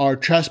us our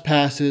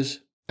trespasses,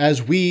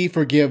 as we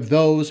forgive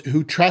those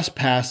who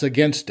trespass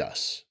against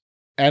us.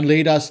 And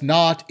lead us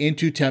not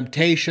into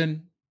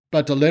temptation,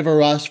 but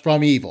deliver us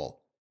from evil.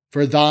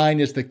 For thine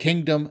is the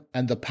kingdom,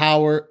 and the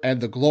power,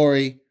 and the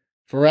glory,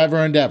 forever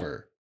and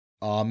ever.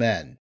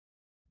 Amen.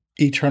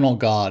 Eternal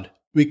God,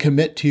 we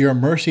commit to your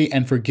mercy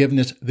and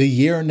forgiveness the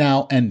year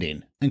now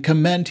ending, and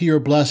commend to your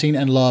blessing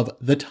and love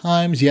the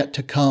times yet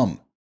to come.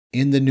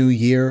 In the new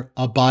year,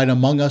 abide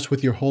among us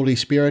with your Holy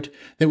Spirit,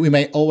 that we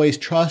may always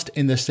trust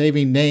in the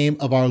saving name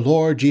of our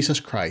Lord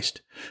Jesus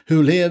Christ,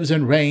 who lives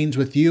and reigns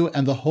with you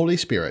and the Holy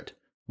Spirit,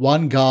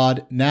 one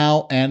God,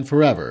 now and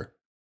forever.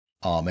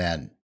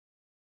 Amen.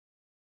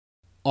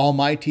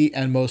 Almighty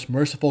and most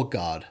merciful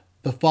God,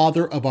 the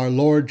Father of our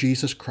Lord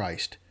Jesus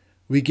Christ,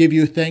 we give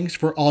you thanks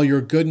for all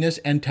your goodness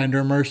and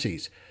tender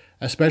mercies,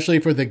 especially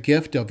for the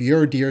gift of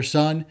your dear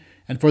Son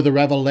and for the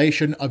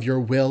revelation of your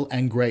will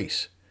and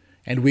grace.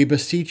 And we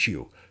beseech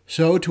you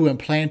so to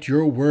implant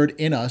your word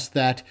in us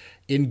that,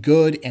 in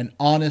good and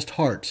honest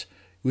hearts,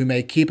 we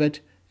may keep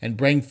it and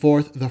bring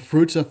forth the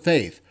fruits of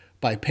faith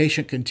by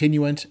patient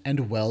continuance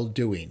and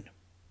well-doing.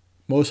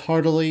 Most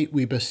heartily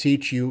we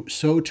beseech you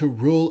so to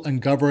rule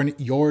and govern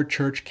your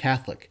Church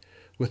Catholic,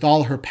 with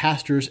all her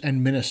pastors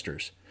and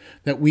ministers,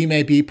 that we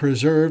may be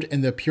preserved in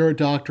the pure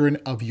doctrine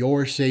of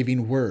your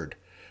saving word,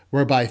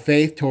 whereby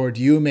faith toward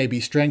you may be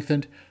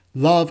strengthened,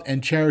 love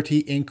and charity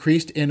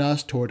increased in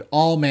us toward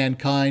all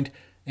mankind,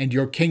 and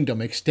your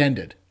kingdom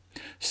extended.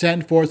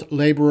 Send forth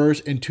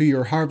laborers into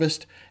your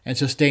harvest, and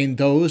sustain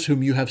those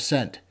whom you have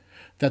sent,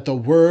 that the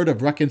word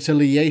of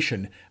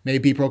reconciliation may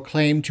be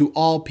proclaimed to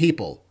all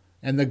people,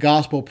 and the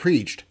gospel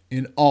preached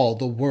in all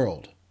the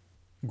world.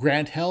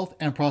 Grant health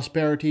and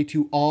prosperity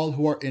to all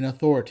who are in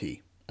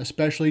authority,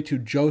 especially to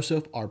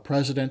Joseph, our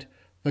President,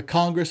 the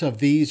Congress of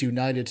these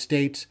United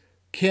States,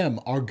 Kim,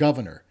 our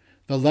Governor,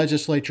 the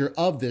legislature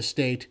of this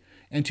state,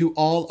 and to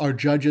all our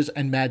judges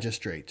and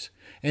magistrates,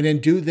 and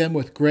endue them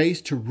with grace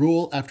to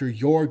rule after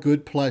your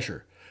good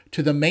pleasure,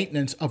 to the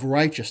maintenance of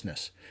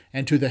righteousness,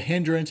 and to the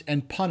hindrance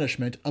and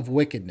punishment of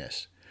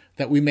wickedness,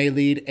 that we may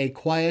lead a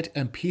quiet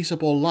and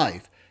peaceable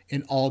life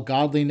in all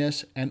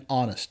godliness and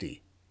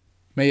honesty.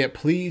 May it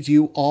please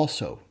you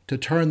also to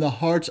turn the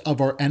hearts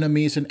of our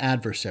enemies and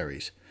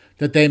adversaries,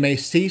 that they may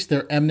cease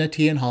their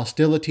enmity and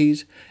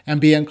hostilities, and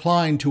be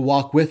inclined to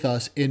walk with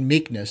us in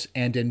meekness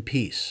and in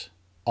peace.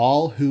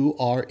 All who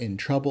are in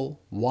trouble,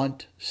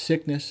 want,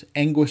 sickness,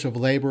 anguish of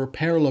labor,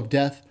 peril of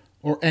death,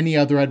 or any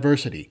other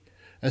adversity,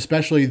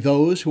 especially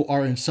those who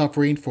are in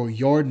suffering for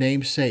your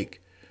name's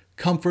sake,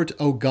 comfort,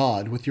 O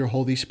God, with your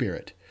Holy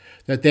Spirit,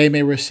 that they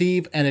may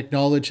receive and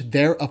acknowledge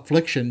their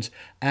afflictions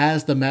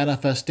as the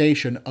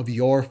manifestation of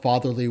your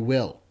fatherly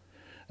will.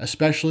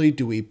 Especially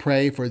do we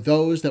pray for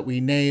those that we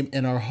name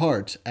in our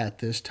hearts at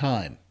this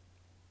time.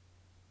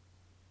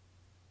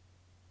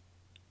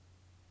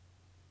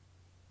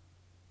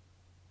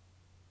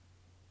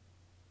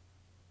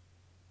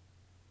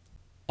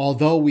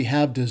 Although we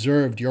have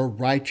deserved your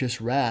righteous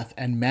wrath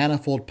and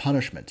manifold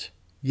punishment,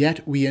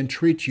 yet we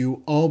entreat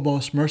you, O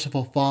most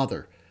merciful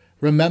Father,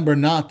 remember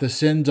not the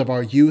sins of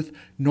our youth,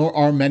 nor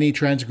our many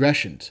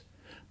transgressions,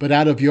 but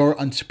out of your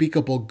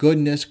unspeakable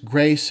goodness,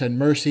 grace, and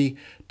mercy,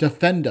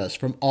 defend us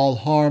from all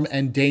harm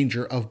and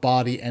danger of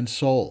body and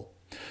soul.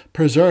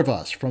 Preserve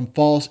us from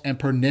false and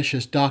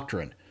pernicious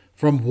doctrine,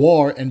 from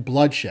war and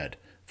bloodshed,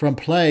 from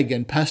plague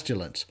and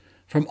pestilence,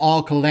 from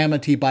all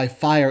calamity by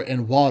fire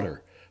and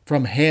water,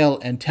 from hail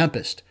and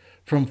tempest,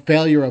 from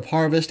failure of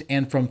harvest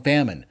and from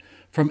famine,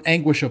 from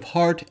anguish of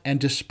heart and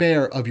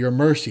despair of your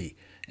mercy,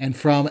 and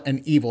from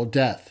an evil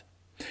death.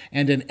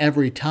 And in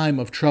every time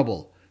of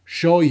trouble,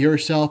 show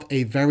yourself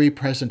a very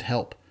present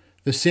help,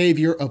 the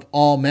Savior of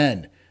all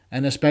men,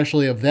 and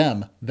especially of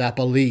them that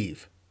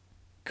believe.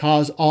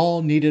 Cause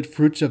all needed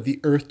fruits of the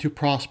earth to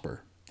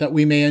prosper, that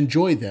we may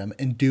enjoy them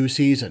in due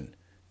season.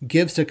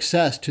 Give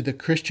success to the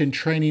Christian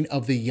training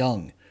of the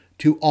young,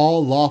 to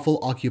all lawful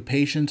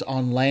occupations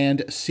on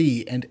land,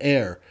 sea, and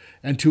air,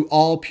 and to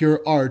all pure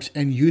arts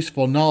and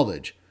useful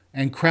knowledge,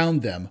 and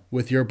crown them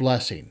with your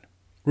blessing.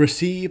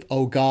 Receive,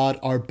 O God,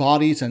 our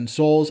bodies and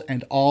souls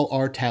and all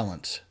our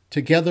talents,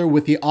 together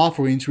with the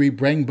offerings we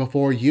bring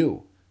before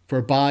you.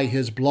 For by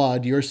his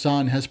blood your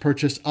Son has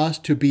purchased us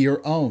to be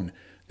your own,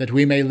 that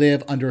we may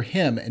live under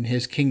him in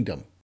his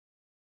kingdom.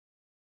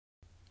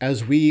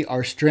 As we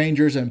are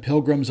strangers and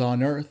pilgrims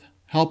on earth,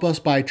 help us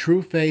by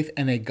true faith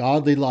and a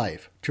godly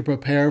life to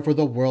prepare for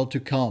the world to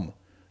come,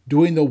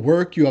 doing the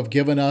work you have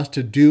given us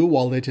to do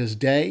while it is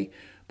day,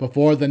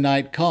 before the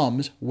night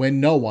comes when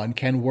no one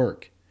can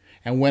work.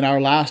 And when our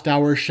last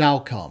hour shall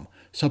come,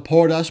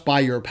 support us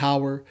by your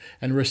power,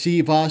 and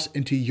receive us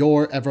into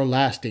your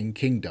everlasting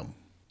kingdom.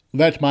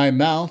 Let my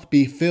mouth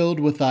be filled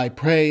with thy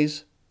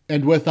praise,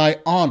 and with thy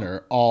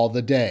honor all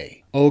the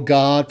day. O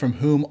God, from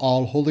whom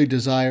all holy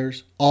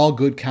desires, all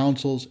good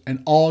counsels,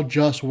 and all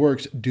just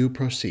works do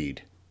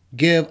proceed,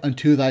 give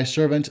unto thy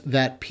servants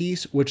that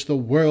peace which the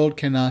world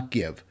cannot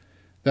give,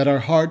 that our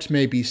hearts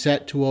may be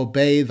set to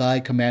obey thy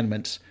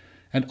commandments,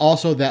 and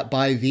also that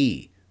by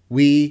thee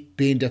we,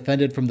 being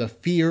defended from the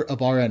fear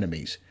of our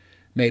enemies,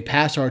 may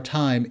pass our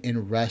time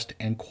in rest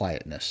and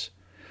quietness.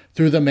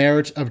 Through the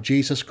merits of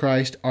Jesus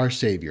Christ our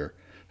Savior,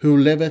 who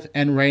liveth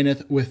and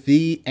reigneth with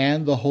thee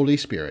and the Holy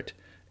Spirit,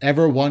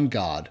 ever one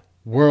God,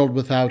 world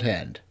without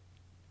end.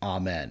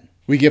 Amen.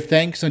 We give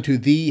thanks unto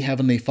thee,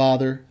 Heavenly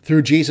Father,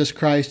 through Jesus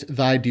Christ,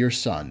 thy dear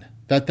Son,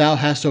 that thou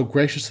hast so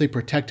graciously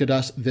protected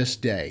us this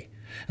day,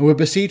 and we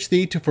beseech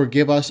thee to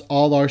forgive us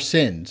all our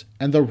sins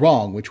and the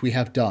wrong which we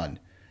have done,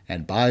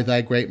 and by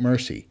thy great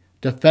mercy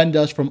defend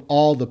us from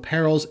all the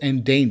perils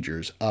and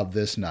dangers of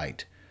this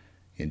night.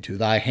 Into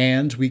thy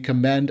hands we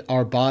commend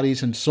our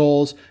bodies and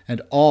souls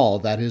and all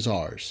that is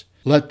ours.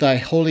 Let thy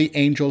holy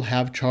angel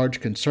have charge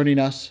concerning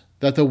us,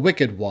 that the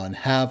wicked one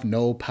have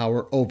no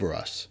power over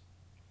us.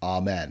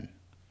 Amen.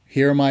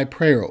 Hear my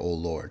prayer, O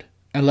Lord,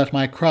 and let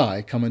my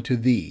cry come unto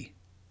thee.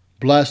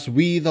 Bless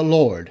we the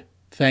Lord,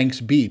 thanks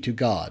be to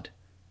God.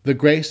 The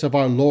grace of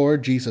our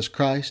Lord Jesus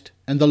Christ,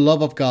 and the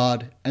love of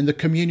God, and the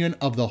communion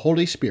of the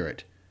Holy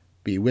Spirit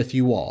be with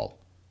you all.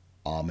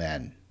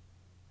 Amen.